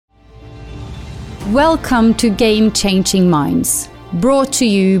Welcome to Game Changing Minds, brought to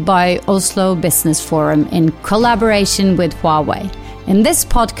you by Oslo Business Forum in collaboration with Huawei. In this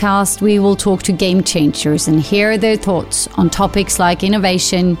podcast, we will talk to game changers and hear their thoughts on topics like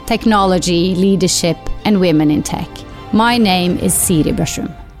innovation, technology, leadership, and women in tech. My name is Siri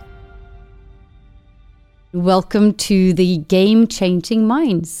Børsum. Welcome to the Game Changing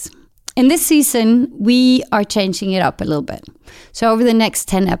Minds. In this season, we are changing it up a little bit. So over the next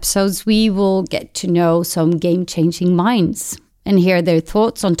 10 episodes, we will get to know some game-changing minds and hear their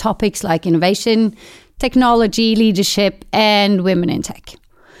thoughts on topics like innovation, technology, leadership, and women in tech.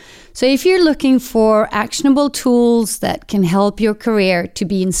 So if you're looking for actionable tools that can help your career to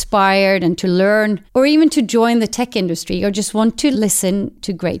be inspired and to learn, or even to join the tech industry, or just want to listen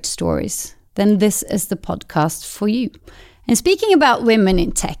to great stories, then this is the podcast for you. And speaking about women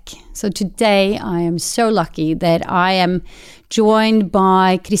in tech, so today I am so lucky that I am joined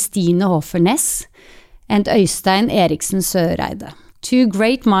by Kristine Hoffernes and Øystein Eriksen Søreide. Two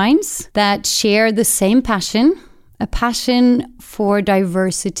great minds that share the same passion, a passion for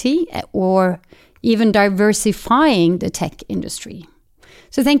diversity or even diversifying the tech industry.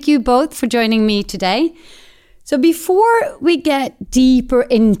 So thank you both for joining me today. So before we get deeper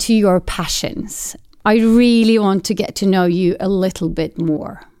into your passions, I really want to get to know you a little bit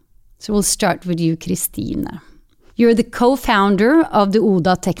more. So we'll start with you, Kristine. You're the co-founder of the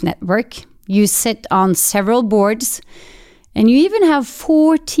Oda Tech Network. You sit on several boards, and you even have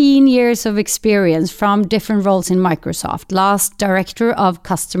 14 years of experience from different roles in Microsoft, last Director of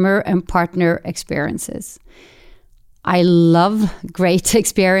Customer and Partner Experiences. I love great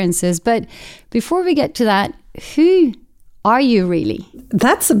experiences, but before we get to that, who are you really?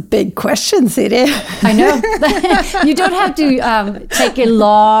 That's a big question, Siri. I know. You don't have to take a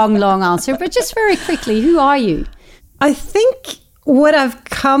long answer, but just very quickly, who are you? I think what I've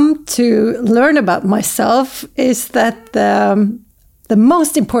come to learn about myself is that the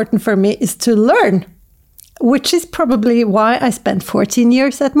most important for me is to learn, which is probably why I spent 14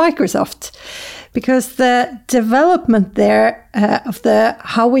 years at Microsoft. Because the development there of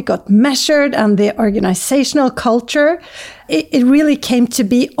how we got measured and the organizational culture, it really came to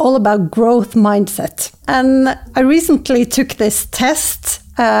be all about growth mindset. And I recently took this test,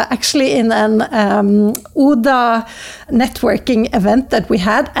 actually in an Oda networking event that we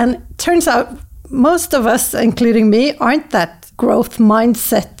had. And turns out most of us, including me, aren't that growth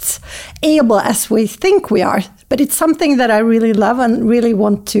mindset able as we think we are. But it's something that I really love and really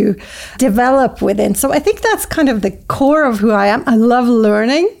want to develop within. So I think that's kind of the core of who I am. I love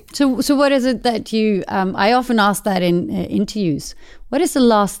learning. So what is it that you, I often ask that in interviews, what is the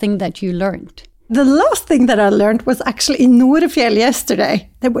last thing that you learned? The last thing that I learned was actually in Norefjell yesterday.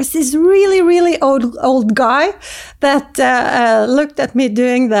 There was this really old guy that looked at me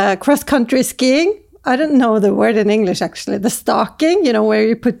doing the cross-country skiing. I don't know the word in English, actually. The stalking, where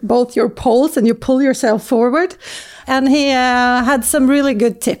you put both your poles and you pull yourself forward. And he had some really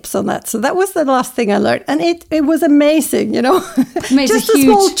good tips on that. So that was the last thing I learned. And it was amazing, Just a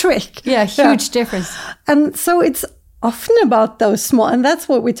small trick. Yeah, huge difference. And so it's often about those small, and that's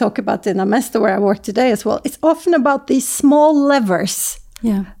what we talk about in Amesto, where I work today as well. It's often about these small levers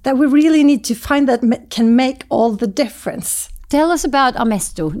that we really need to find that can make all the difference. Tell us about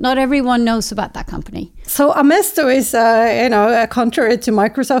Amesto. Not everyone knows about that company. So Amesto is, contrary to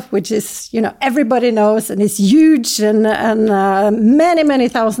Microsoft, which is, everybody knows and is huge and many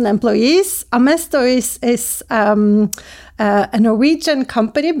thousand employees. Amesto is a Norwegian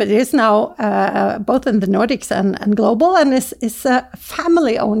company, but it is now both in the Nordics and global, and is a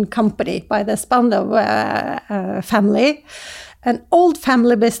family-owned company by the Spandau family. An old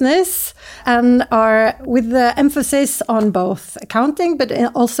family business, and are with the emphasis on both accounting, but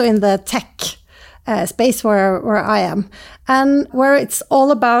also in the tech space where I am, and where it's all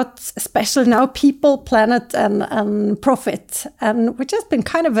about, especially now, people, planet, and profit, and which has been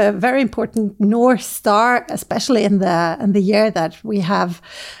kind of a very important North Star, especially in the year that we have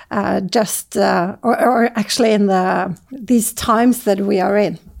or actually in these times that we are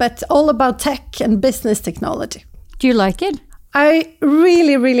in. But all about tech and business technology. Do you like it? I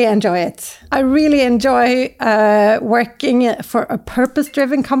really enjoy it. I really enjoy working for a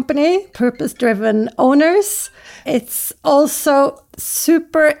purpose-driven company, purpose-driven owners. It's also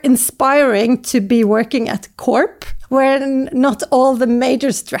super inspiring to be working at Corp, where not all the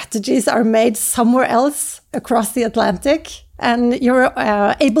major strategies are made somewhere else across the Atlantic. And you're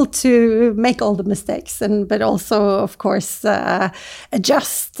able to make all the mistakes, but also, of course,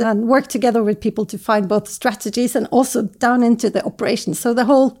 adjust and work together with people to find both strategies and also down into the operations. So the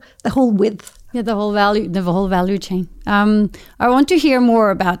whole width Yeah, the whole value chain. I want to hear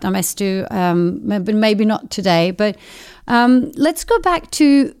more about Amesto, but maybe not today. But let's go back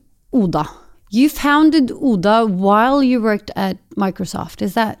to Oda. You founded Oda while you worked at Microsoft.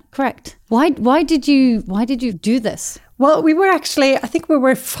 Is that correct? Why did you do this? Well, I think we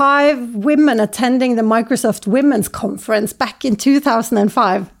were 5 women attending the Microsoft Women's Conference back in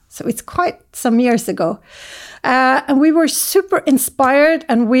 2005. So it's quite some years ago. And we were super inspired,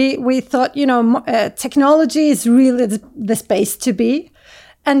 and we thought, technology is really the space to be.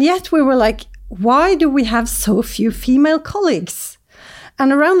 And yet we were like, why do we have so few female colleagues?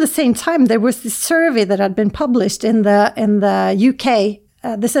 And around the same time, there was this survey that had been published in the UK,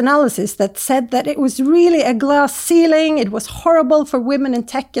 this analysis that said that it was really a glass ceiling. It was horrible for women in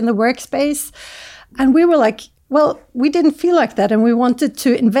tech in the workspace. And we were like, well, we didn't feel like that, and we wanted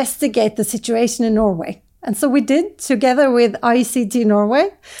to investigate the situation in Norway. And so we did, together with ICT Norway,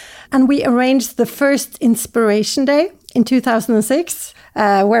 and we arranged the first Inspiration Day in 2006,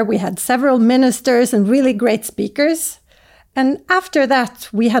 where we had several ministers and really great speakers. And after that,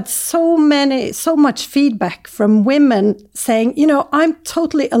 we had so much feedback from women saying, I'm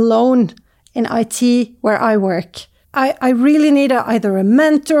totally alone in IT where I work. I really need either a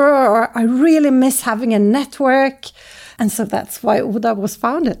mentor, or I really miss having a network. And so that's why Oda was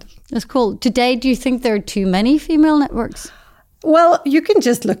founded. That's cool. Today, do you think there are too many female networks? Well, you can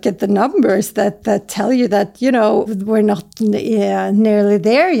just look at the numbers that tell you that, we're not nearly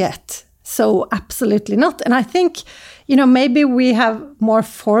there yet. So absolutely not. And I think, maybe we have more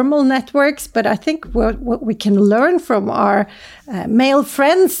formal networks, but I think what we can learn from our male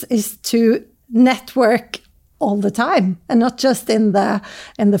friends is to network all the time, and not just in the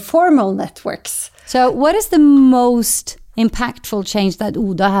formal networks. So what is the most impactful change that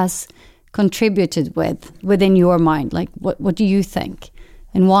Oda has contributed within your mind? Like, what do you think?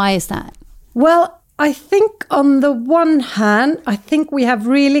 And why is that? Well, I think on the one hand, I think we have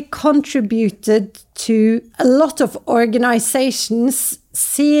really contributed to a lot of organizations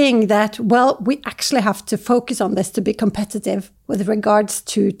seeing that, well, we actually have to focus on this to be competitive with regards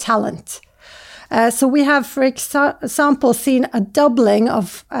to talent. So we have, for example, seen a doubling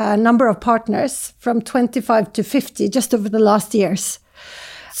of number of partners from 25 to 50 just over the last years.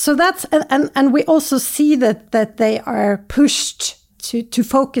 So that's, and we also see that they are pushed to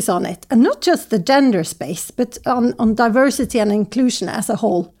focus on it, and not just the gender space, but on diversity and inclusion as a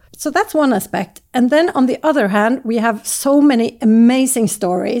whole. So that's one aspect. And then on the other hand, we have so many amazing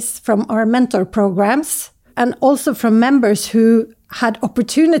stories from our mentor programs, and also from members who had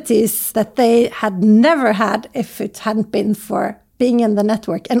opportunities that they had never had if it hadn't been for being in the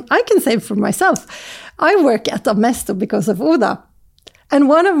network. And I can say for myself, I work at Amesto because of Oda. And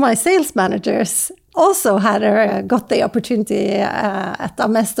one of my sales managers also got the opportunity at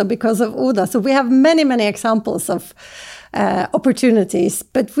Amesto because of Oda. So we have many, many examples of opportunities,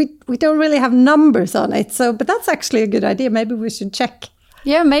 but we don't really have numbers on it. But that's actually a good idea. Maybe we should check.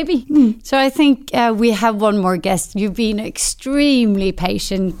 Yeah, maybe. So I think we have one more guest. You've been extremely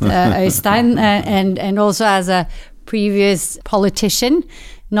patient, Øystein, and also as a previous politician,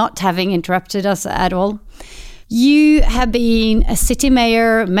 not having interrupted us at all. You have been a city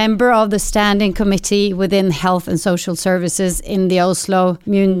mayor, member of the standing committee within health and social services in the Oslo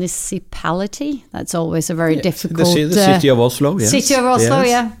municipality. That's always a very difficult... The city of Oslo, yes. City of Oslo,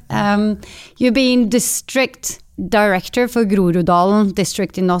 yes. Yeah. You've been district director for Groruddalen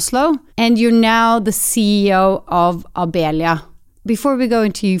district in Oslo, and you're now the CEO of Abelia. Before we go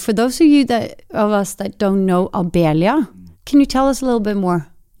into you, for those of us that don't know Abelia, can you tell us a little bit more?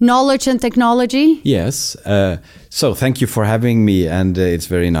 Knowledge and technology? Yes. So thank you for having me, and it's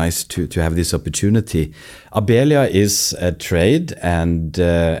very nice to have this opportunity. Abelia is a trade and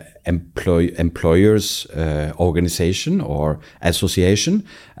employers organization or association,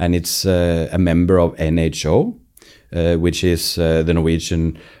 and it's a member of NHO, which is the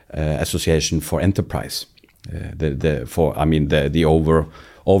Norwegian Association for Enterprise. The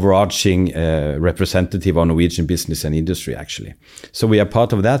overarching representative of Norwegian business and industry, actually. So we are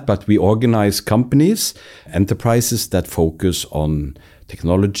part of that, but we organize companies, enterprises that focus on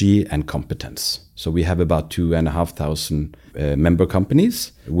technology and competence. So we have about 2,500 member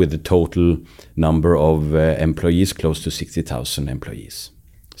companies with a total number of employees, close to 60,000 employees.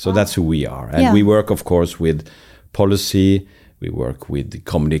 So that's who we are. And we work, of course, with policy. We work with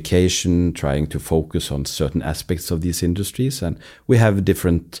communication, trying to focus on certain aspects of these industries, and we have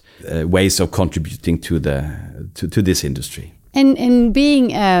different ways of contributing to this industry. And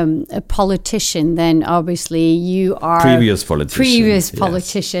being a politician, then obviously you are previous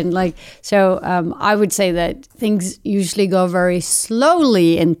politician. Yes. Like so, I would say that things usually go very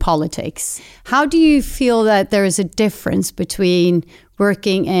slowly in politics. How do you feel that there is a difference between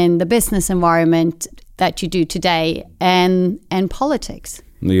working in the business environment that you do today and politics?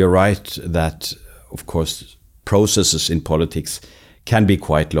 You're right that, of course, processes in politics can be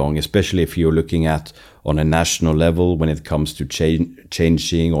quite long, especially if you're looking at on a national level when it comes to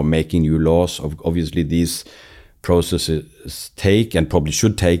changing or making new laws. Obviously, these processes take and probably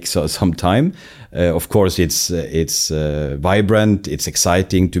should take some time. Of course, it's vibrant, it's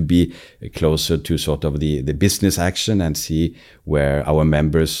exciting to be closer to sort of the business action and see where our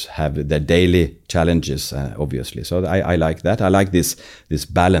members have their daily challenges, obviously. So I like that. I like this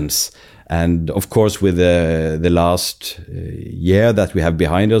balance. And of course, with the last year that we have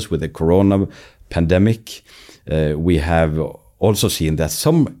behind us with the corona pandemic, we have also seen that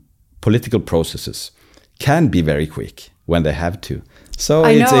some political processes can be very quick when they have to. So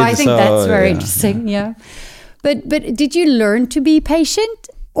I think that's very interesting. Yeah. But did you learn to be patient,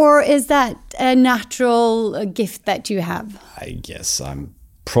 or is that a natural gift that you have? I guess I'm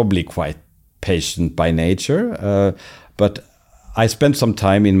probably quite patient by nature, but I spent some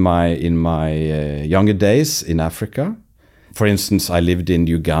time in my younger days in Africa. For instance, I lived in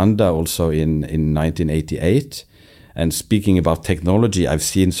Uganda also in 1988. And speaking about technology, I've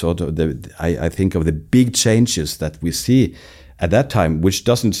seen sort of I think of the big changes that we see at that time, which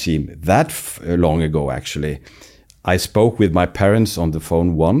doesn't seem that long ago, actually. I spoke with my parents on the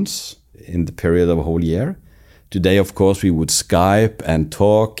phone once in the period of a whole year. Today, of course, we would Skype and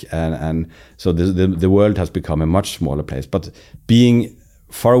talk, and so the world has become a much smaller place. But being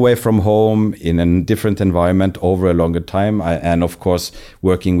far away from home in a different environment over a longer time, and of course,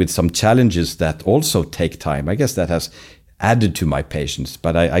 working with some challenges that also take time, I guess that has added to my patience.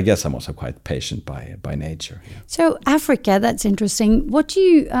 But I guess I'm also quite patient by nature. Yeah. So Africa, that's interesting. What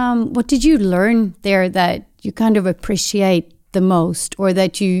did you learn there that you kind of appreciate the most, or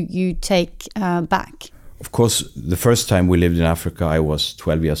that you take back? Of course, the first time we lived in Africa, I was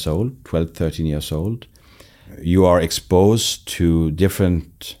 13 years old. You are exposed to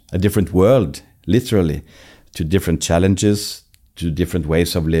a different world, literally, to different challenges, to different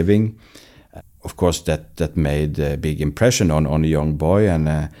ways of living. Of course, that made a big impression on a young boy and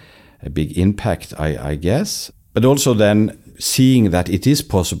a big impact, I guess. But also then seeing that it is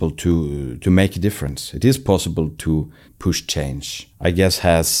possible to make a difference. It is possible to push change, I guess,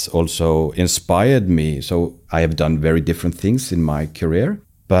 has also inspired me. So I have done very different things in my career,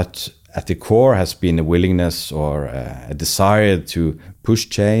 but at the core has been a willingness or a desire to push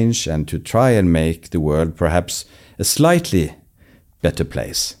change and to try and make the world perhaps a slightly better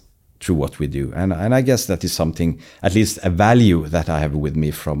place through what we do. And I guess that is something, at least a value that I have with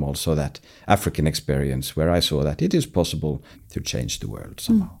me from also that African experience, where I saw that it is possible to change the world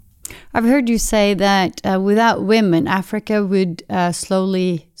somehow. I've heard you say that without women, Africa would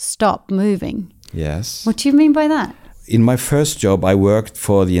slowly stop moving. Yes. What do you mean by that? In my first job, I worked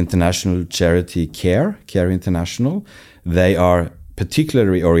for the international charity CARE International. They are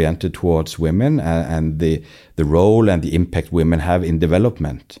particularly oriented towards women and the role and the impact women have in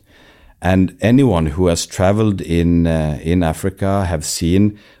development. And anyone who has traveled in Africa have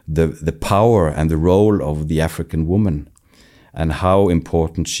seen the power and the role of the African woman and how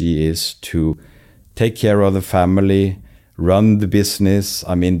important she is to take care of the family, run the business.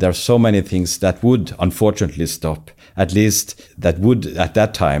 I mean, there are so many things that would unfortunately stop. At least that would at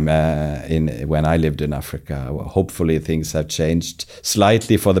that time when I lived in Africa. Hopefully things have changed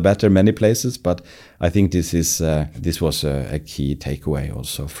slightly for the better in many places, but I think this was a key takeaway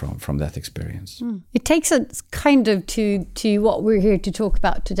also from that experience. It takes us kind of to what we're here to talk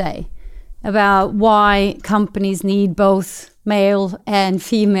about today, about why companies need both male and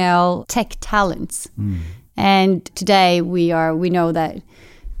female tech talents. And today we know that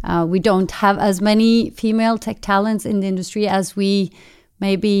we don't have as many female tech talents in the industry as we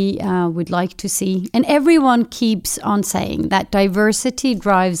maybe would like to see. And everyone keeps on saying that diversity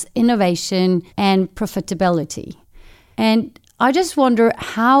drives innovation and profitability. And I just wonder,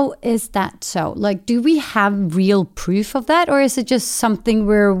 how is that so? Like, do we have real proof of that? Or is it just something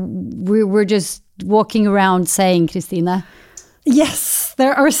we're just walking around saying, Kristina? Yes,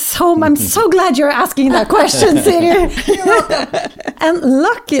 there are I'm so glad you're asking that question, Siri. And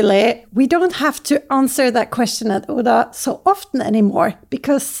luckily, we don't have to answer that question at Oda so often anymore,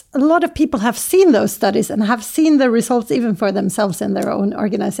 because a lot of people have seen those studies and have seen the results even for themselves in their own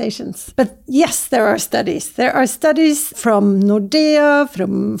organizations. But yes, there are studies. There are studies from Nordea,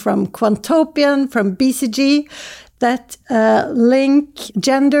 from Quantopian, from BCG, that link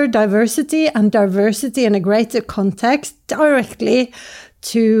gender diversity and diversity in a greater context directly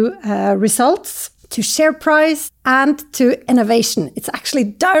to results, to share price, and to innovation. It's actually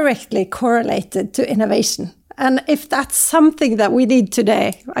directly correlated to innovation. And if that's something that we need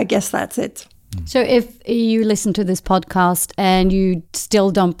today, I guess that's it. So if you listen to this podcast and you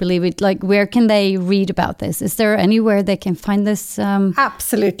still don't believe it, like where can they read about this? Is there anywhere they can find this?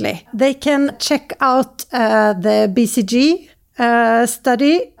 Absolutely. They can check out the BCG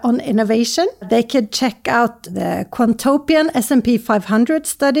study on innovation. They could check out the Quantopian S&P 500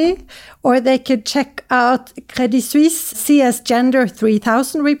 study, or they could check out Credit Suisse CS Gender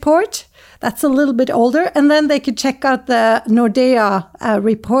 3000 report. That's a little bit older. And then they could check out the Nordea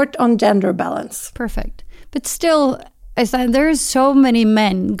report on gender balance. Perfect. But still, there's so many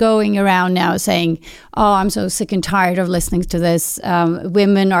men going around now saying, oh, I'm so sick and tired of listening to this.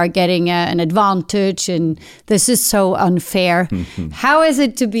 Women are getting an advantage and this is so unfair. How is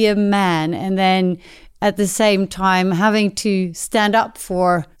it to be a man and then at the same time having to stand up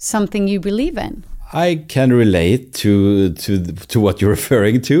for something you believe in? I can relate to what you're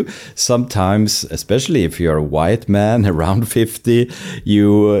referring to. Sometimes, especially if you're a white man around 50,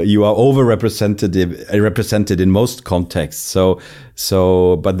 you are overrepresented in most contexts.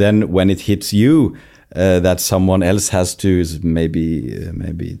 So, but then when it hits you, that someone else has to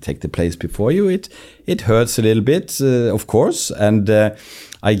maybe take the place before you, it hurts a little bit, of course, and.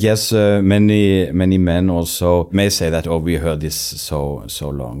 I guess many men also may say that, oh, we heard this so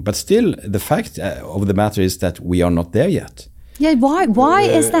long. But still, the fact of the matter is that we are not there yet. Yeah, why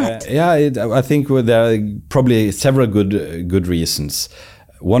is that? I think there are probably several good reasons.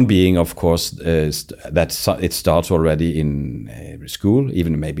 One being, of course, that it starts already in school,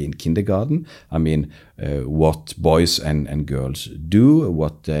 even maybe in kindergarten. I mean, what boys and girls do,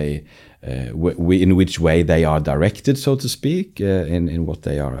 what they... in which way they are directed, so to speak, in what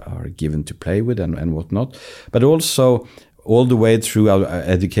they are given to play with and whatnot. But also, all the way through our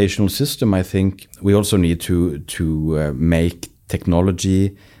educational system, I think we also need to make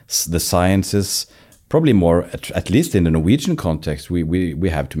technology, the sciences, probably more, at least in the Norwegian context, we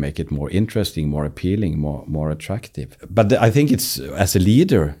have to make it more interesting, more appealing, more attractive. But I think it's, as a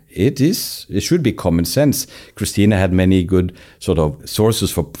leader, it should be common sense. Christina had many good sort of sources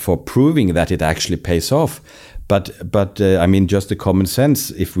for proving that it actually pays off. But I mean, just the common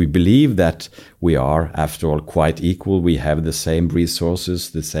sense, if we believe that we are, after all, quite equal, we have the same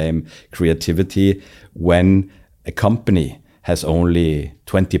resources, the same creativity, when a company has only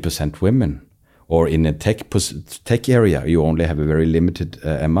 20% women, or in a tech area, you only have a very limited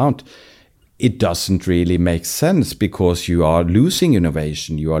amount, it doesn't really make sense, because you are losing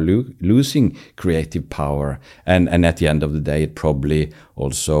innovation, you are losing creative power, and at the end of the day, it probably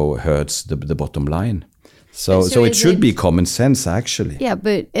also hurts the bottom line. So it should be common sense, actually. Yeah,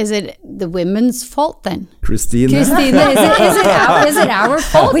 but is it the women's fault then? Christina, is it our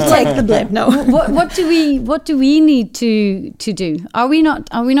fault? We take the blame. No. What do we need to do? Are we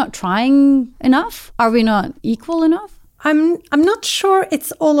not trying enough? Are we not equal enough? I'm not sure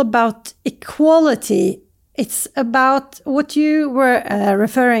it's all about equality. It's about what you were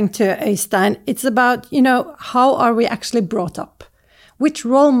referring to, Øystein. It's about, how are we actually brought up? Which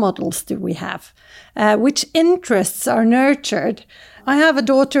role models do we have? Which interests are nurtured? I have a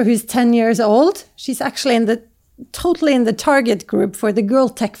daughter who's 10 years old. She's actually totally in the target group for the Girl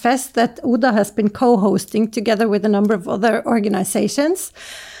Tech Fest that Oda has been co-hosting together with a number of other organizations.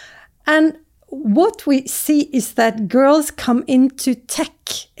 And what we see is that girls come into tech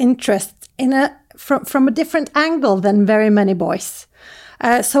interest from a different angle than very many boys.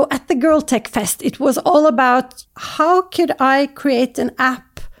 So at the Girl Tech Fest, it was all about how could I create an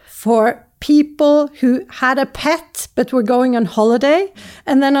app for people who had a pet but were going on holiday,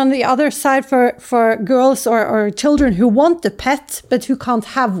 and then on the other side for girls or children who want a pet but who can't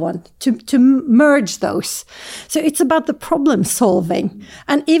have one, to merge those. So it's about the problem solving.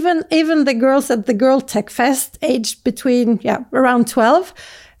 And even the girls at the Girl Tech Fest, aged between around 12,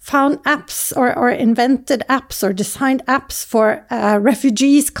 found apps or invented apps or designed apps for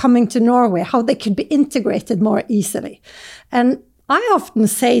refugees coming to Norway, how they could be integrated more easily. And I often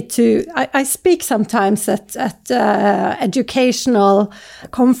say I speak sometimes at educational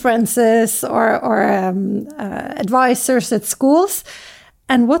conferences or advisors at schools.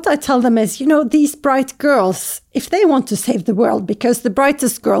 And what I tell them is, these bright girls, if they want to save the world, because the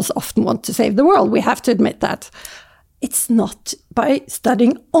brightest girls often want to save the world, we have to admit that. It's not by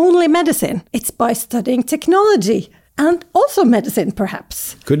studying only medicine. It's by studying technology and also medicine,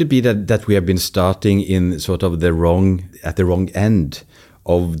 perhaps. Could it be that we have been starting in sort of at the wrong end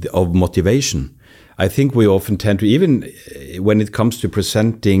of motivation? I think we often tend to, even when it comes to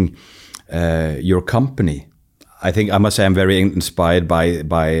presenting your company, I must say I'm very inspired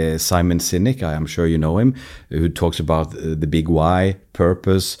by Simon Sinek. I'm sure you know him, who talks about the big why,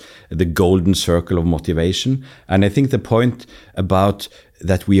 purpose, the golden circle of motivation. And I think the point about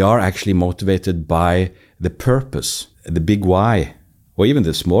that we are actually motivated by the purpose, the big why, or even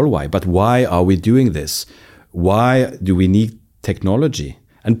the small why. But why are we doing this? Why do we need technology?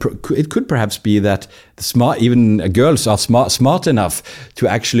 And it could perhaps be that even girls are smart enough to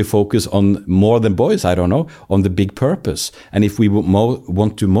actually focus on more than boys, I don't know, on the big purpose. And if we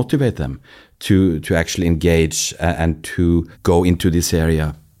want to motivate them to actually engage and to go into this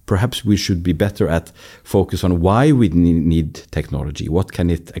area, perhaps we should be better at focus on why we need technology. What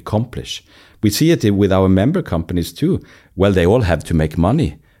can it accomplish? We see it with our member companies too. Well, they all have to make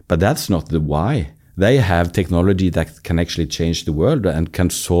money, but that's not the why. They have technology that can actually change the world and can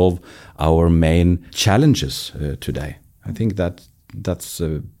solve our main challenges today. I think that's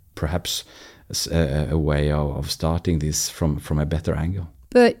perhaps a way of starting this from a better angle.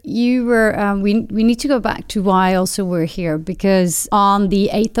 But you were, we need to go back to why also we're here, because on the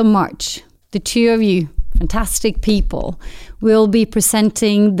 8th of March, the two of you, fantastic people, will be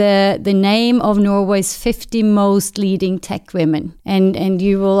presenting the name of Norway's 50 most leading tech women. And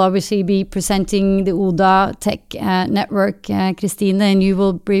you will obviously be presenting the Oda Tech Network, Kristine, and you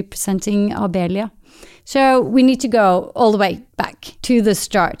will be presenting Abelia. So we need to go all the way back to the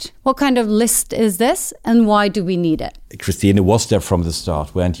start. What kind of list is this, and why do we need it? Kristine was there from the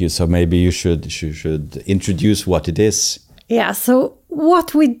start, weren't you? So maybe you should introduce what it is. Yeah, so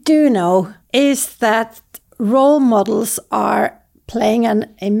what we do know is that role models are playing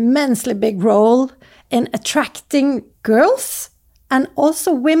an immensely big role in attracting girls and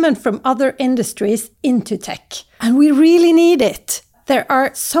also women from other industries into tech. And we really need it. There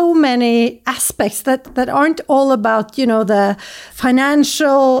are so many aspects that aren't all about, the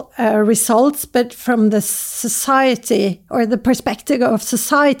financial results, but from the society or the perspective of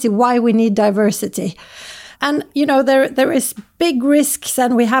society, why we need diversity. And, there is big risks,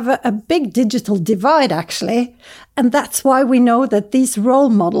 and we have a big digital divide, actually. And that's why we know that these role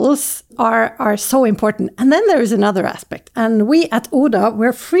models are so important. And then there is another aspect. And we at Oda,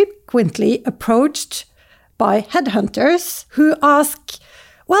 we're frequently approached by headhunters who ask,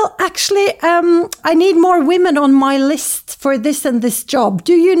 well, actually, I need more women on my list for this and this job.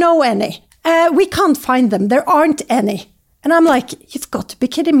 Do you know any? We can't find them. There aren't any. And I'm like, you've got to be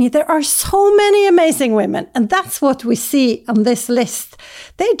kidding me. There are so many amazing women. And that's what we see on this list.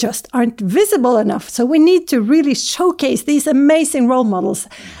 They just aren't visible enough. So we need to really showcase these amazing role models.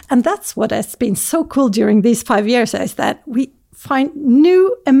 And that's what has been so cool during these 5 years, is that we find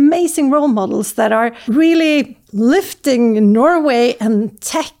new amazing role models that are really lifting Norway and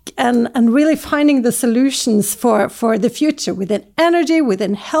tech and really finding the solutions for the future within energy,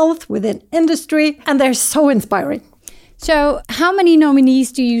 within health, within industry. And they're so inspiring. So how many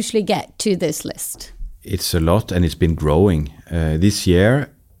nominees do you usually get to this list? It's a lot, and it's been growing. This year,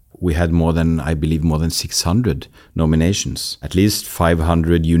 we had more than 600 nominations, at least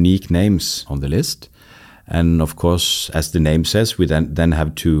 500 unique names on the list. And of course, as the name says, we then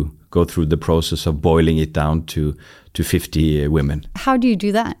have to go through the process of boiling it down to 50 women. How do you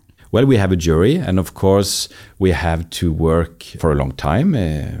do that? Well, we have a jury, and of course, we have to work for a long time,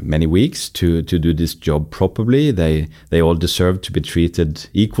 many weeks, to do this job properly. They all deserve to be treated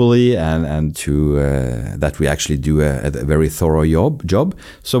equally, and to that we actually do a very thorough job.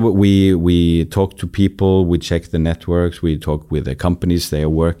 So we talk to people, we check the networks, we talk with the companies they are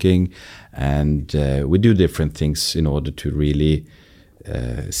working, and we do different things in order to really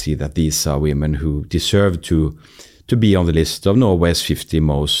see that these are women who deserve to be on the list of Norway's 50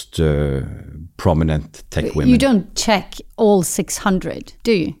 most prominent tech women. You don't check all 600,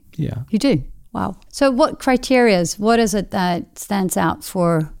 do you? Yeah. You do? Wow. So what is it that stands out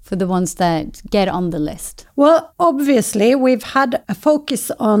for the ones that get on the list? Well, obviously, we've had a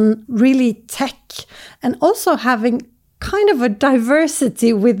focus on really tech and also having kind of a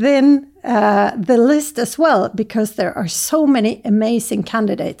diversity within the list as well, because there are so many amazing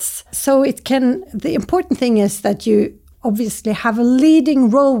candidates. So the important thing is that you obviously have a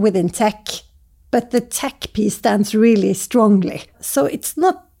leading role within tech, but the tech piece stands really strongly. So it's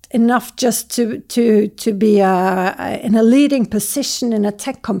not enough just to be in a leading position in a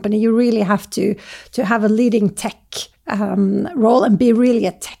tech company. You really have to have a leading tech role and be really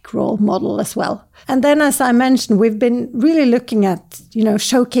a tech role model as well. And then, as I mentioned, we've been really looking at,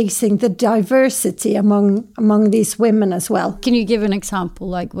 showcasing the diversity among these women as well. Can you give an example?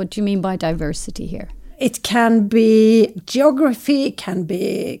 Like, what do you mean by diversity here? It can be geography, it can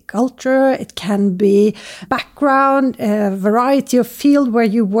be culture, it can be background, a variety of field where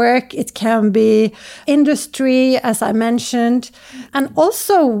you work, it can be industry, as I mentioned, and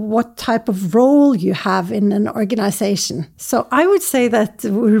also what type of role you have in an organization. So I would say that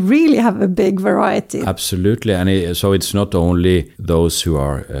we really have a big variety. Absolutely. And so it's not only those who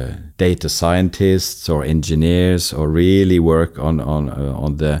are data scientists or engineers or really work on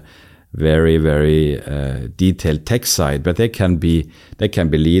the very, very detailed tech side, but they can be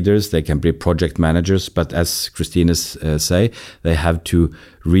leaders, they can be project managers, but as Christine say, they have to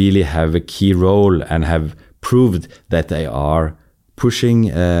really have a key role and have proved that they are pushing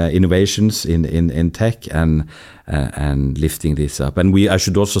innovations in tech and lifting this up. And I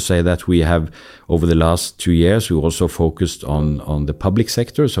should also say that we have, over the last 2 years, we also focused on the public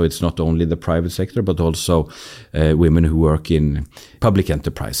sector. So it's not only the private sector, but also women who work in public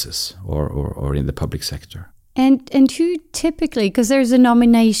enterprises or in the public sector. And who typically, because there's a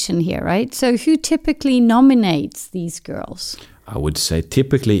nomination here, right? So who typically nominates these girls? I would say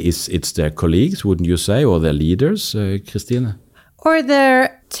typically it's their colleagues, wouldn't you say, or their leaders, Christine? Or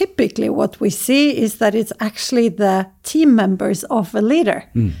typically what we see is that it's actually the team members of a leader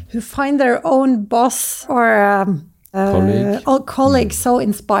who find their own boss or colleague so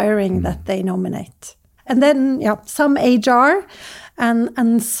inspiring that they nominate. And then some HR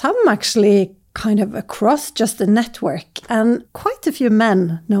and some actually kind of across just a network, and quite a few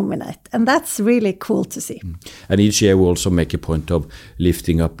men nominate, and that's really cool to see. And each year we also make a point of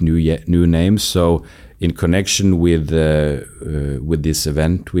lifting up new names. So in connection with this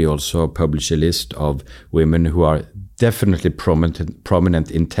event, we also publish a list of women who are definitely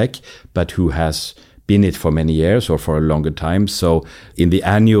prominent in tech, but who has been it for many years or for a longer time. So in the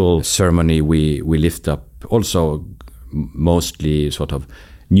annual ceremony, we lift up also mostly sort of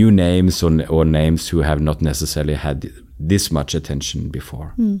new names or names who have not necessarily had this much attention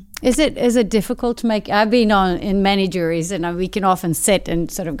before. Is it difficult to make? I've been in many juries, and we can often sit and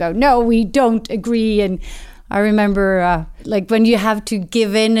sort of go, no, we don't agree. And I remember like when you have to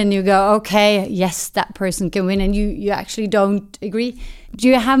give in and you go, okay, yes, that person can win, and you actually don't agree. Do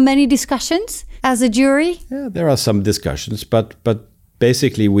you have many discussions as a jury? Yeah, there are some discussions, but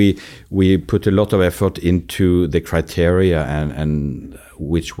basically we put a lot of effort into the criteria and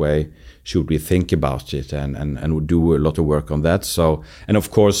which way should we think about it, and do a lot of work on that. So, and of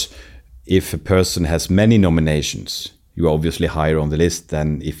course, if a person has many nominations, you're obviously higher on the list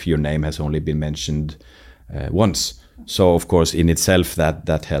than if your name has only been mentioned once. So, of course, in itself,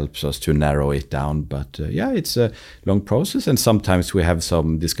 that helps us to narrow it down. But it's a long process, and sometimes we have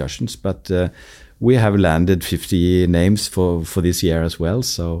some discussions, but we have landed 50 names for this year as well.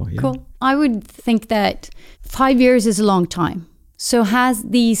 So, yeah. Cool. I would think that 5 years is a long time. So has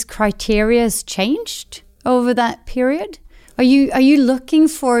these criteria changed over that period? Are you looking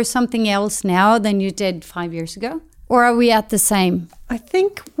for something else now than you did 5 years ago? Or are we at the same? I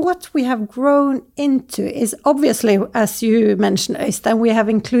think what we have grown into is obviously, as you mentioned, Øystein, we have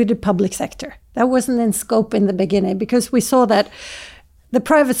included public sector. That wasn't in scope in the beginning because we saw that the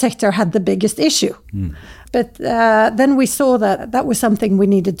private sector had the biggest issue. But then we saw that was something we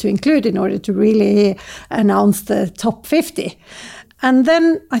needed to include in order to really announce the top 50. And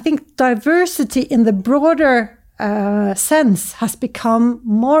then I think diversity in the broader sense has become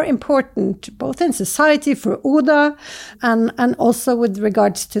more important, both in society for Oda and also with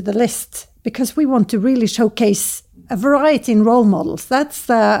regards to the list, because we want to really showcase a variety in role models. That's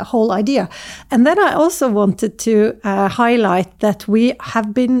the whole idea. And then I also wanted to highlight that we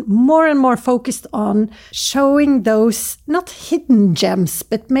have been more and more focused on showing those not hidden gems,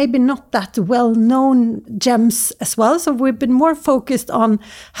 but maybe not that well-known gems as well. So we've been more focused on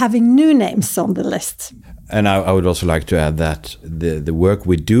having new names on the list. And I would also like to add that the work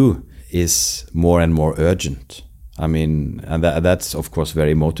we do is more and more urgent. I mean, and that's of course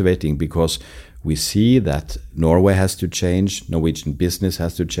very motivating, because we see that Norway has to change, Norwegian business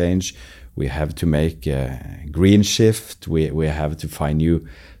has to change, we have to make a green shift, we have to find new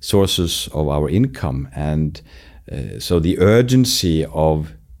sources of our income. And so the urgency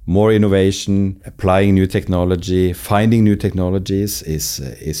of more innovation, applying new technology, finding new technologies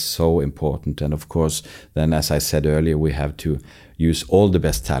is so important. And of course, then as I said earlier, we have to use all the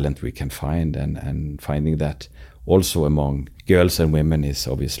best talent we can find, and finding that also among girls and women is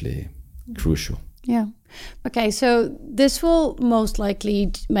obviously crucial. Yeah. Okay, so this will most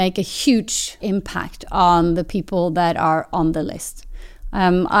likely make a huge impact on the people that are on the list.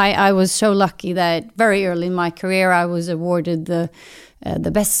 I was so lucky that very early in my career I was awarded the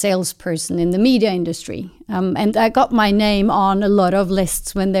best salesperson in the media industry, and I got my name on a lot of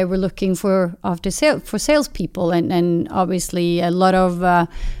lists when they were looking for salespeople, and obviously a lot of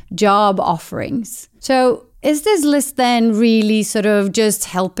job offerings. So is this list then really sort of just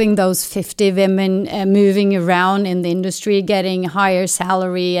helping those 50 women moving around in the industry, getting higher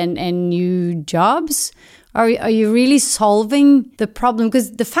salary and new jobs? Are you really solving the problem?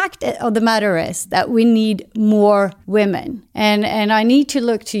 Because the fact of the matter is that we need more women. And I need to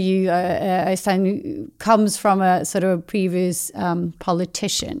look to you, Øystein, who comes from a sort of previous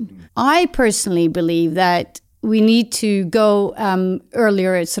politician. I personally believe that we need to go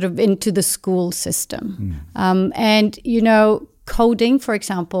earlier sort of into the school system. And, you know, coding, for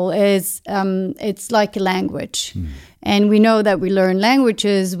example, is it's like a language. And we know that we learn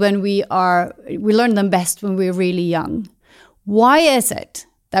languages when we learn them best when we're really young. Why is it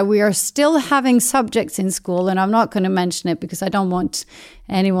that we are still having subjects in school, and I'm not going to mention it because I don't want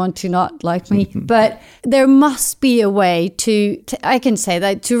anyone to not like me, but there must be a way to I can say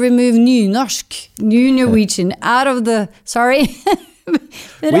that, to remove nynorsk, New Norwegian, out of the,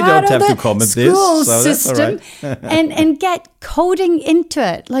 we don't have to comment this, so that's all right. and get coding into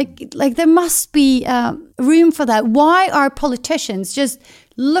it. Like there must be room for that. Why are politicians just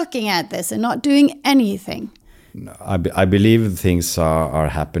looking at this and not doing anything? No, I believe things are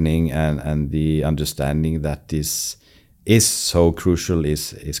happening, and the understanding that this is so crucial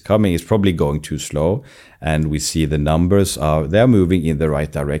is coming. It's probably going too slow, and we see the numbers they're moving in the right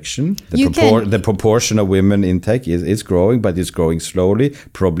direction. The proportion of women in tech is growing, but it's growing slowly,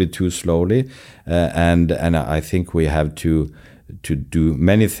 probably too slowly, and I think we have to do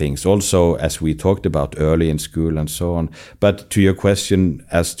many things, also as we talked about early in school and so on. But to your question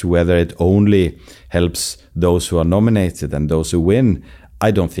as to whether it only helps those who are nominated and those who win,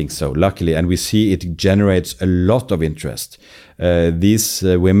 I don't think so, luckily. And we see it generates a lot of interest. These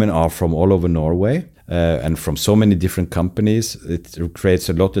women are from all over Norway and from so many different companies. It creates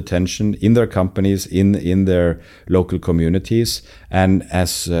a lot of attention in their companies, in their local communities. And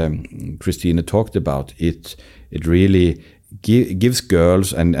as Christine talked about, it really gives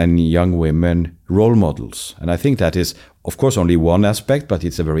girls and young women role models. And I think that is, of course, only one aspect, but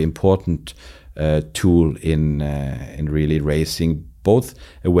it's a very important tool in really raising both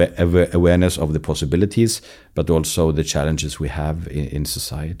awareness of the possibilities, but also the challenges we have in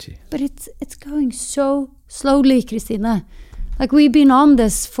society. But it's going so slowly, Christine. Like, we've been on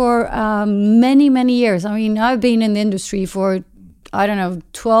this for many, many years. I mean, I've been in the industry for,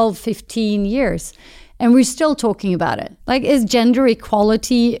 12, 15 years. And we're still talking about it. Like, is gender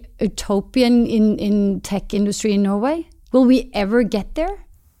equality utopian in tech industry in Norway? Will we ever get there?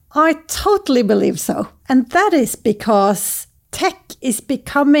 I totally believe so. And that is because tech is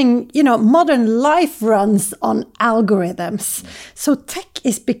becoming, modern life runs on algorithms. So tech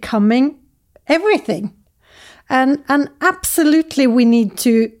is becoming everything. And absolutely we need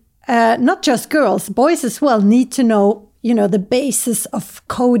to, not just girls, boys as well, need to know the basis of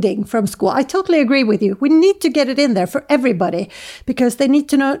coding from school. I totally agree with you. We need to get it in there for everybody, because they need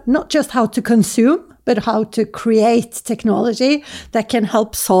to know not just how to consume, but how to create technology that can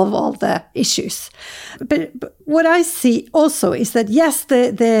help solve all the issues. But what I see also is that, yes,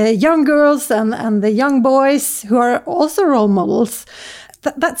 the young girls and the young boys who are also role models,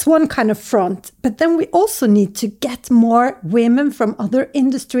 that's one kind of front. But then we also need to get more women from other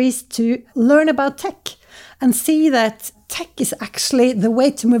industries to learn about tech and see that tech is actually the way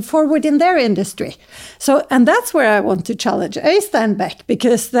to move forward in their industry. So, and that's where I want to challenge Øystein back,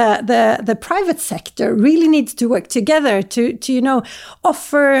 because the private sector really needs to work together to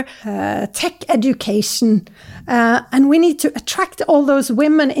offer tech education. And we need to attract all those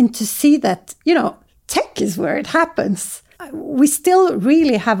women in to see that, tech is where it happens. We still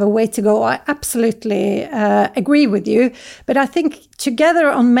really have a way to go. I absolutely agree with you. But I think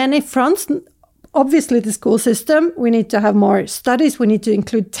together on many fronts, obviously the school system, we need to have more studies. We need to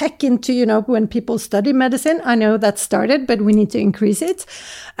include tech into, when people study medicine. I know that started, but we need to increase it.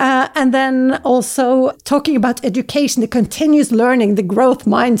 And then also talking about education, the continuous learning, the growth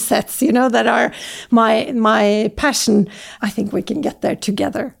mindsets, that are my passion. I think we can get there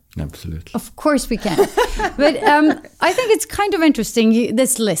together. Absolutely. Of course we can. But I think it's kind of interesting,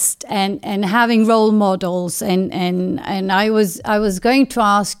 this list and having role models. And I was going to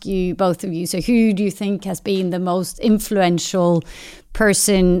ask you, both of you, so who do you think has been the most influential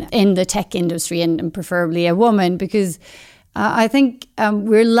person in the tech industry, and preferably a woman? Because I think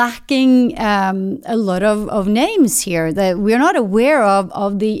we're lacking a lot of names here, that we're not aware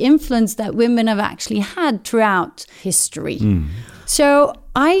of the influence that women have actually had throughout history. So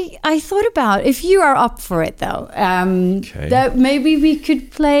I thought about, if you are up for it though, that maybe we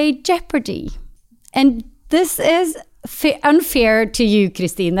could play Jeopardy. And this is unfair to you,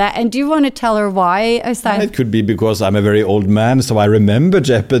 Christina. And do you want to tell her why, Øystein? It could be because I'm a very old man, so I remember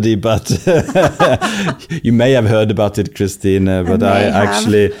Jeopardy, but you may have heard about it, Christina. But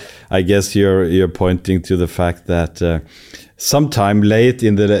I guess you're pointing to the fact that sometime late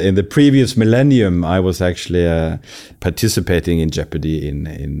in the previous millennium, I was actually participating in Jeopardy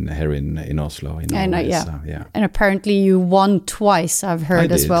here in Oslo. And apparently you won twice, I've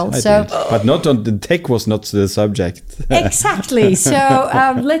heard as well. I did. But not on the tech was not the subject. Exactly. So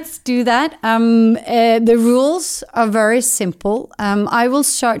let's do that. The rules are very simple. I will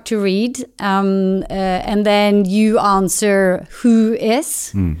start to read, and then you answer who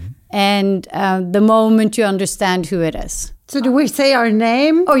is, and the moment you understand who it is. So do we say our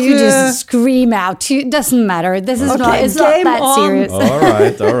name? Or you just scream out. It doesn't matter. This is not that serious. All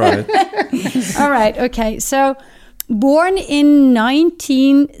right. All right, okay. So, born in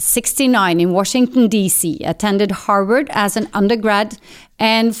 1969 in Washington, D.C., attended Harvard as an undergrad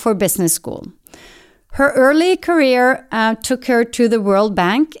and for business school. Her early career took her to the World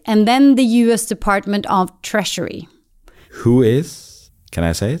Bank and then the U.S. Department of Treasury. Who is? Can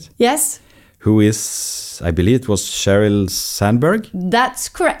I say it? Yes. Who is, I believe it was Sheryl Sandberg? That's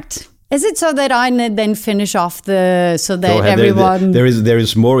correct. Is it so that I then finish off so that everyone... There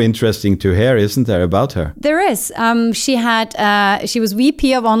is more interesting to hear, isn't there, about her? There is. She was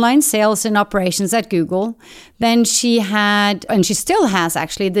VP of Online Sales and Operations at Google. Then she had, and she still has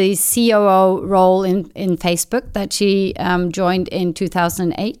actually, the COO role in Facebook that she joined in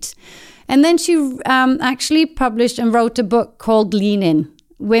 2008. And then she actually published and wrote a book called Lean In: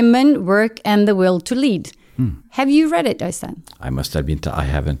 Women, Work and the Will to Lead. Have you read it, Øystein? I must admit I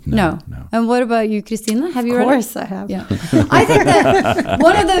haven't. No. And what about you, Christina? Have you read it? Of course I have. Yeah. I think that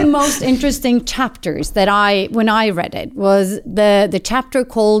one of the most interesting chapters that when I read it was the chapter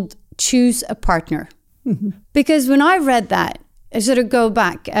called Choose a Partner. Because when I read that, I sort of go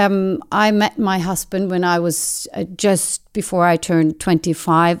back. I met my husband when I was just before I turned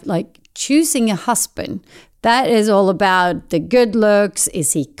 25. Like, choosing a husband, that is all about the good looks.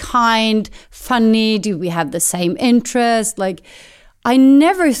 Is he kind, funny? Do we have the same interest? Like, I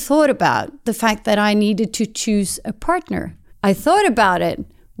never thought about the fact that I needed to choose a partner. I thought about it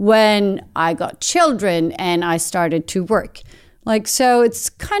when I got children and I started to work. Like, so it's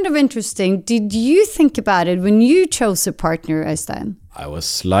kind of interesting. Did you think about it when you chose a partner, Øystein? I was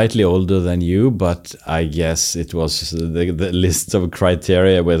slightly older than you, but I guess it was the list of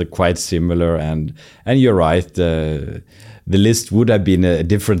criteria were quite similar. And you're right, the list would have been a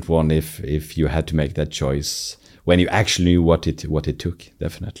different one if you had to make that choice when you actually knew what it took,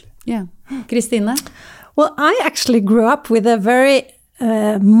 definitely. Yeah. Christina? Well, I actually grew up with a very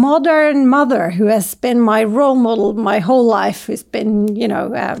modern mother who has been my role model my whole life, who's been,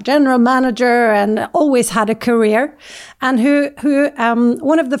 a general manager and always had a career, and who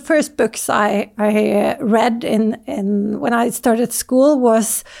one of the first books I read in when I started school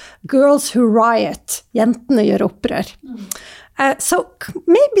was Girls Who Riot, Jentene gjør opprør. So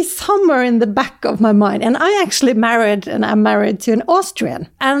maybe somewhere in the back of my mind, and I actually I'm married to an Austrian,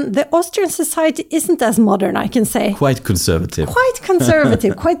 and the Austrian society isn't as modern, I can say. Quite conservative.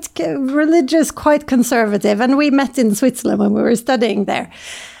 Quite religious, quite conservative. And we met in Switzerland when we were studying there.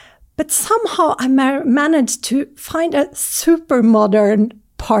 But somehow I managed to find a super modern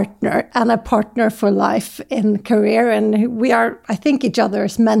partner and a partner for life in career, and we are, I think, each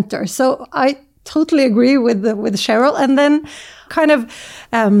other's mentors. So I totally agree with Sheryl, and then kind of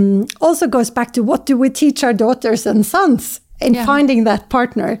also goes back to what do we teach our daughters and sons in finding that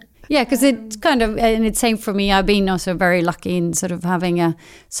partner. Yeah, because it's kind of, and it's same for me. I've been also very lucky in sort of having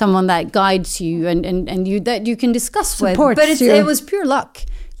someone that guides you and you that you can discuss with. But it was pure luck.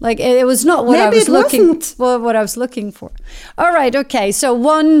 Like, it was not what I was looking for. All right, okay, so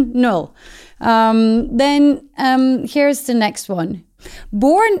 1-0. Then here's the next one.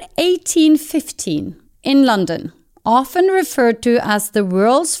 Born 1815 in London, often referred to as the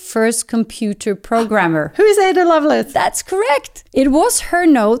world's first computer programmer. Who is Ada Lovelace? That's correct. It was her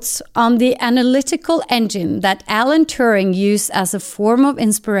notes on the analytical engine that Alan Turing used as a form of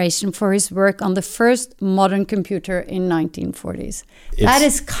inspiration for his work on the first modern computer in 1940s. That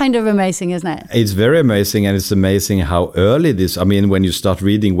is kind of amazing, isn't it? It's very amazing, and it's amazing how early this, when you start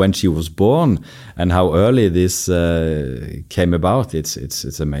reading when she was born and how early this came about,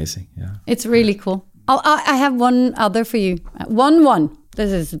 it's amazing. Yeah. It's really cool. I have one other for you. 1-1.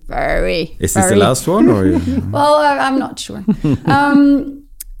 This is very... Is this the last one? Or? Well, I'm not sure.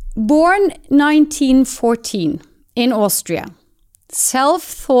 Born 1914 in Austria.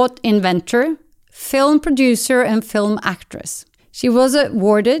 self-taught inventor, film producer, and film actress. She was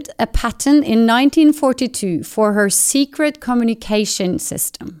awarded a patent in 1942 for her secret communication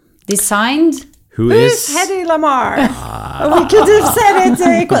system, designed... Who is Hedy Lamarr? We could have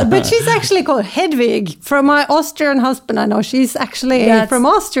said it, but she's actually called Hedwig. From my Austrian husband, I know she's actually from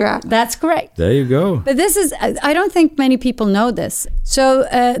Austria. That's correct. There you go. But this is, I don't think many people know this. So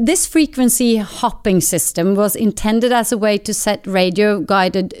this frequency hopping system was intended as a way to set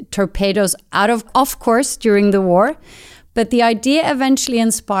radio-guided torpedoes out of course during the war. But the idea eventually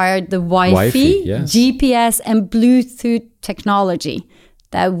inspired the Wi-Fi, yes, GPS, and Bluetooth technology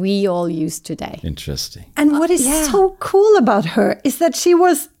that we all use today. Interesting. And what is so cool about her is that she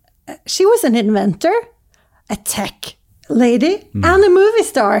was an inventor, a tech lady, and a movie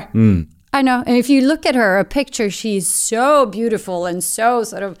star. I know. And if you look at her, a picture, she's so beautiful and so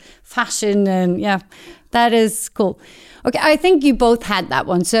sort of fashion, and that is cool. Okay, I think you both had that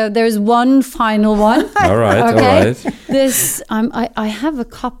one. So there's one final one. All right, okay. All right. This, I have a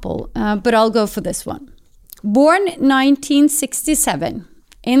couple, but I'll go for this one. Born 1967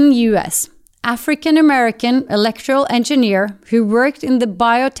 in US, African-American electrical engineer who worked in the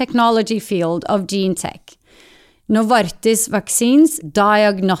biotechnology field of gene tech, Novartis Vaccines,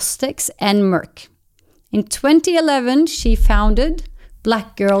 Diagnostics, and Merck. In 2011, she founded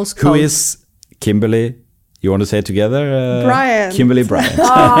Black Girls Code. Who is Kimberly? You want to say it together? Bryant. Kimberly Bryant.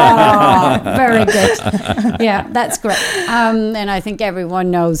 Oh, very good. Yeah, that's great. And I think everyone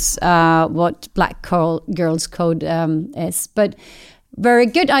knows what Black Girls Code is. But very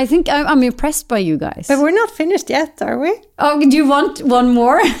good. I think I'm impressed by you guys. But we're not finished yet, are we? Oh, do you want one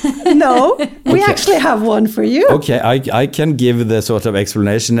more? No, we actually have one for you. Okay, I can give the sort of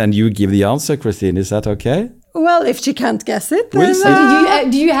explanation and you give the answer, Christine. Is that okay? Well, if she can't guess it, We'll then... see.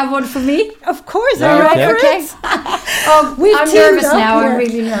 Do you have one for me? Of course, Yeah, are you okay. ready for Okay. it? I'm nervous now. Here. I'm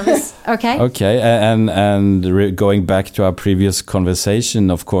really nervous. Okay. Okay, and going back to our previous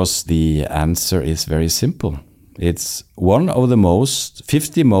conversation, of course, the answer is very simple. It's one of the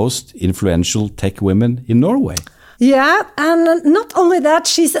 50 most influential tech women in Norway. Yeah, and not only that,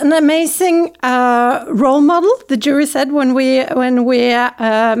 she's an amazing role model. The jury said when we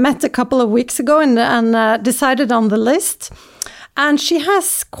met a couple of weeks ago and decided on the list. And she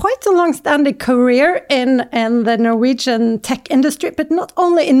has quite a long-standing career in the Norwegian tech industry, but not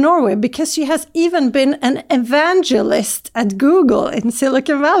only in Norway, because she has even been an evangelist at Google in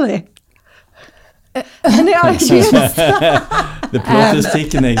Silicon Valley. Any ideas? The plot is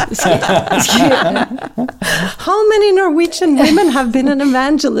thickening. How many Norwegian women have been an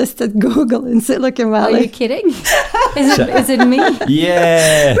evangelist at Google in Silicon Are you Valley? kidding? Is it me?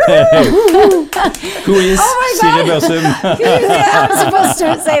 Yeah! Who is Siri Børsum? I'm supposed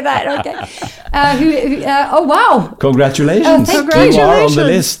to say that. Okay. Oh wow! Congratulations! Thank You are on the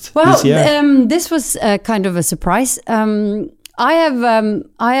list Well, this year. this was kind of a surprise. I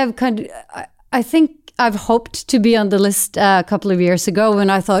have kind of. I think I've hoped to be on the list a couple of years ago when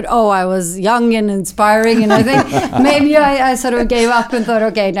I thought, I was young and inspiring, and I think maybe I sort of gave up and thought,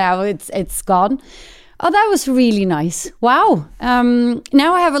 okay, now it's gone. Oh, that was really nice. Wow.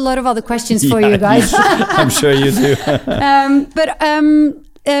 Now I have a lot of other questions for you guys. I'm sure you do.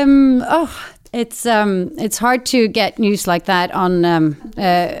 It's hard to get news like that on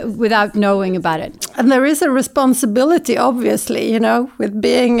without knowing about it. And there is a responsibility, obviously, with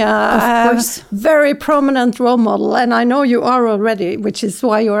being Of course. a very prominent role model. And I know you are already, which is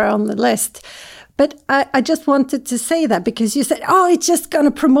why you are on the list. But I just wanted to say that because you said, it's just going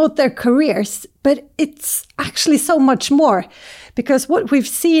to promote their careers. But it's actually so much more. Because what we've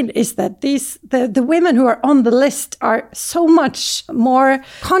seen is that the women who are on the list are so much more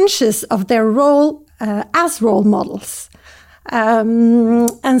conscious of their role as role models.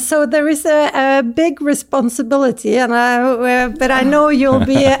 And so there is a big responsibility, but I know you'll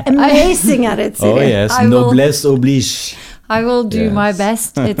be amazing at it, Siri. Oh yes, noblesse oblige. I will do Yes. my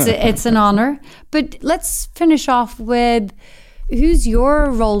best. It's an honor. But let's finish off with, who's your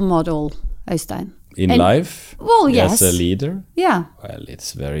role model, Øystein? In life? Well, yes. As a leader? Yeah. Well,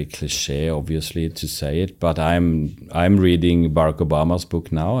 it's very cliche, obviously, to say it, but I'm reading Barack Obama's book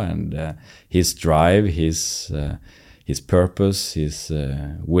now, and his drive, his purpose, his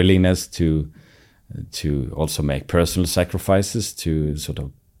willingness to also make personal sacrifices to sort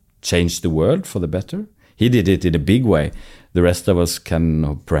of change the world for the better. He did it in a big way. The rest of us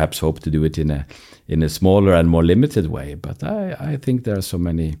can perhaps hope to do it in a smaller and more limited way. But I think there are so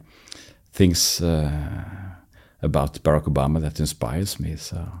many things about Barack Obama that inspires me.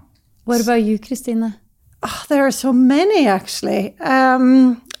 So, What about you, Christine? Oh, there are so many, actually.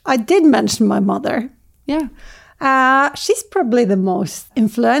 I did mention my mother. Yeah. She's probably the most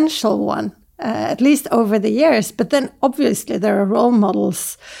influential one, at least over the years. But then obviously there are role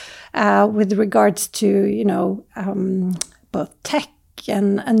models with regards to, both tech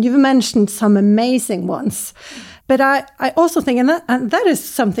and you've mentioned some amazing ones. But I also think, and that is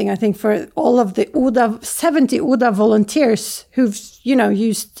something I think for all of the 70 Oda volunteers who've,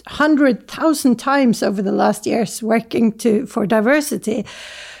 used 100,000 times over the last years working for diversity,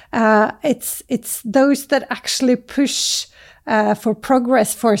 it's those that actually push for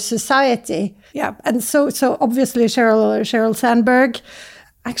progress for society. Yeah, and so obviously Sheryl Sandberg,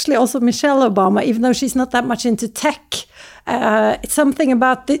 actually also Michelle Obama, even though she's not that much into tech. It's something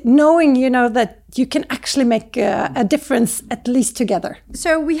about knowing, that you can actually make a difference, at least together.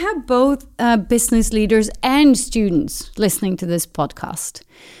 So we have both business leaders and students listening to this podcast.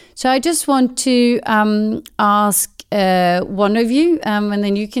 So I just want to ask one of you, and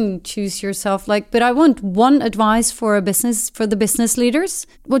then you can choose yourself. But I want one advice for the business leaders.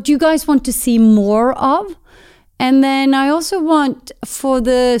 What do you guys want to see more of? And then I also want for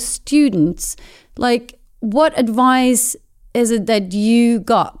the students, what advice is it that you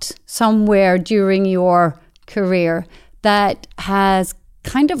got somewhere during your career that has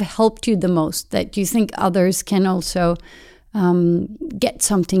kind of helped you the most, that you think others can also get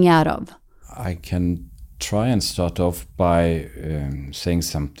something out of? I can try and start off by saying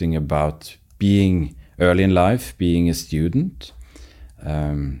something about being early in life, being a student,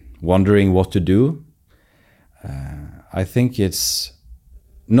 wondering what to do. I think it's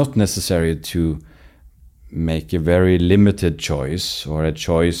not necessary to make a very limited choice or a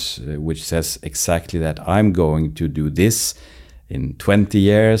choice which says exactly that I'm going to do this in 20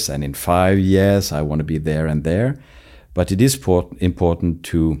 years and in 5 years I want to be there and there. But it is important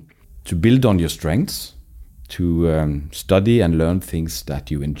to build on your strengths, to study and learn things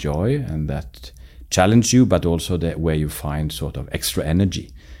that you enjoy and that challenge you, but also where you find sort of extra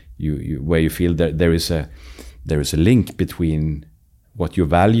energy, where you feel that there is a link between what your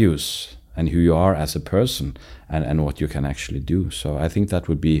values and who you are as a person and what you can actually do. So I think that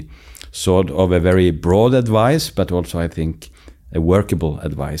would be sort of a very broad advice, but also I think a workable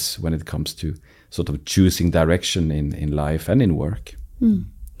advice when it comes to sort of choosing direction in life and in work. Mm.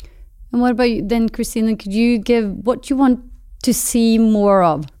 And what about you then, Christina? Could you give what you want to see more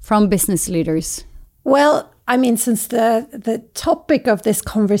of from business leaders? Well, I mean, since the topic of this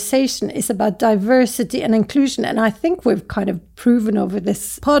conversation is about diversity and inclusion, and I think we've kind of proven over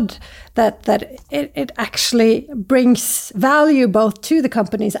this pod that it actually brings value both to the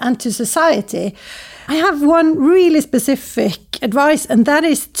companies and to society. I have one really specific advice, and that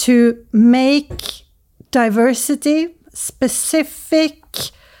is to make diversity specific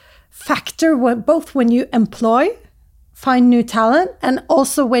factor both when you find new talent, and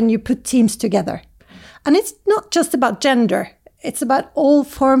also when you put teams together. And it's not just about gender, it's about all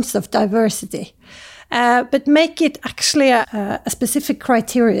forms of diversity, but make it actually a specific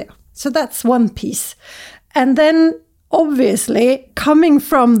criteria. So that's one piece. And then obviously coming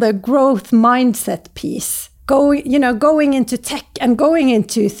from the growth mindset piece, going into tech and going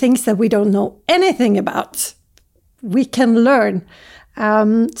into things that we don't know anything about, we can learn.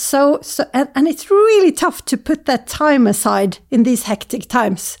 And it's really tough to put that time aside in these hectic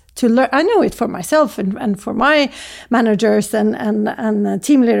times to learn. I know it for myself and for my managers and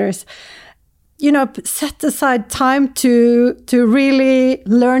team leaders. Set aside time to really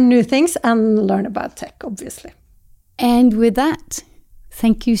learn new things and learn about tech, obviously. And with that,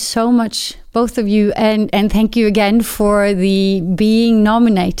 thank you so much, both of you, and thank you again for being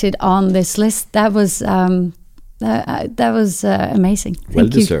nominated on this list. That was amazing. Well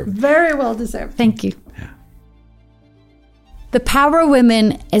deserved. Very well deserved. Thank you. Yeah. The power of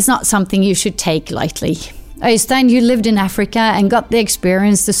women is not something you should take lightly. Øystein, you lived in Africa and got the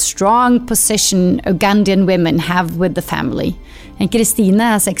experience the strong position Ugandan women have with the family. And Christina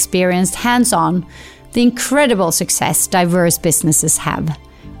has experienced hands-on the incredible success diverse businesses have.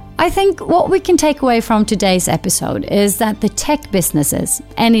 I think what we can take away from today's episode is that the tech businesses,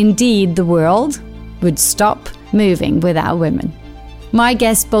 and indeed the world, would stop moving without women. My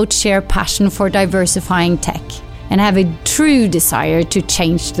guests both share passion for diversifying tech and have a true desire to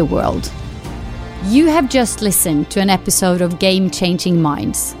change the world. You have just listened to an episode of Game Changing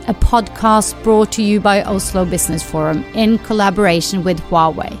Minds, a podcast brought to you by Oslo Business Forum in collaboration with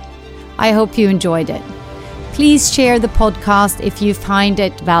Huawei. I hope you enjoyed it. Please share the podcast if you find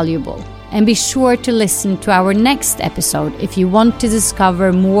it valuable, and be sure to listen to our next episode if you want to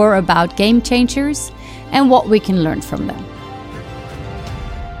discover more about game changers and what we can learn from them.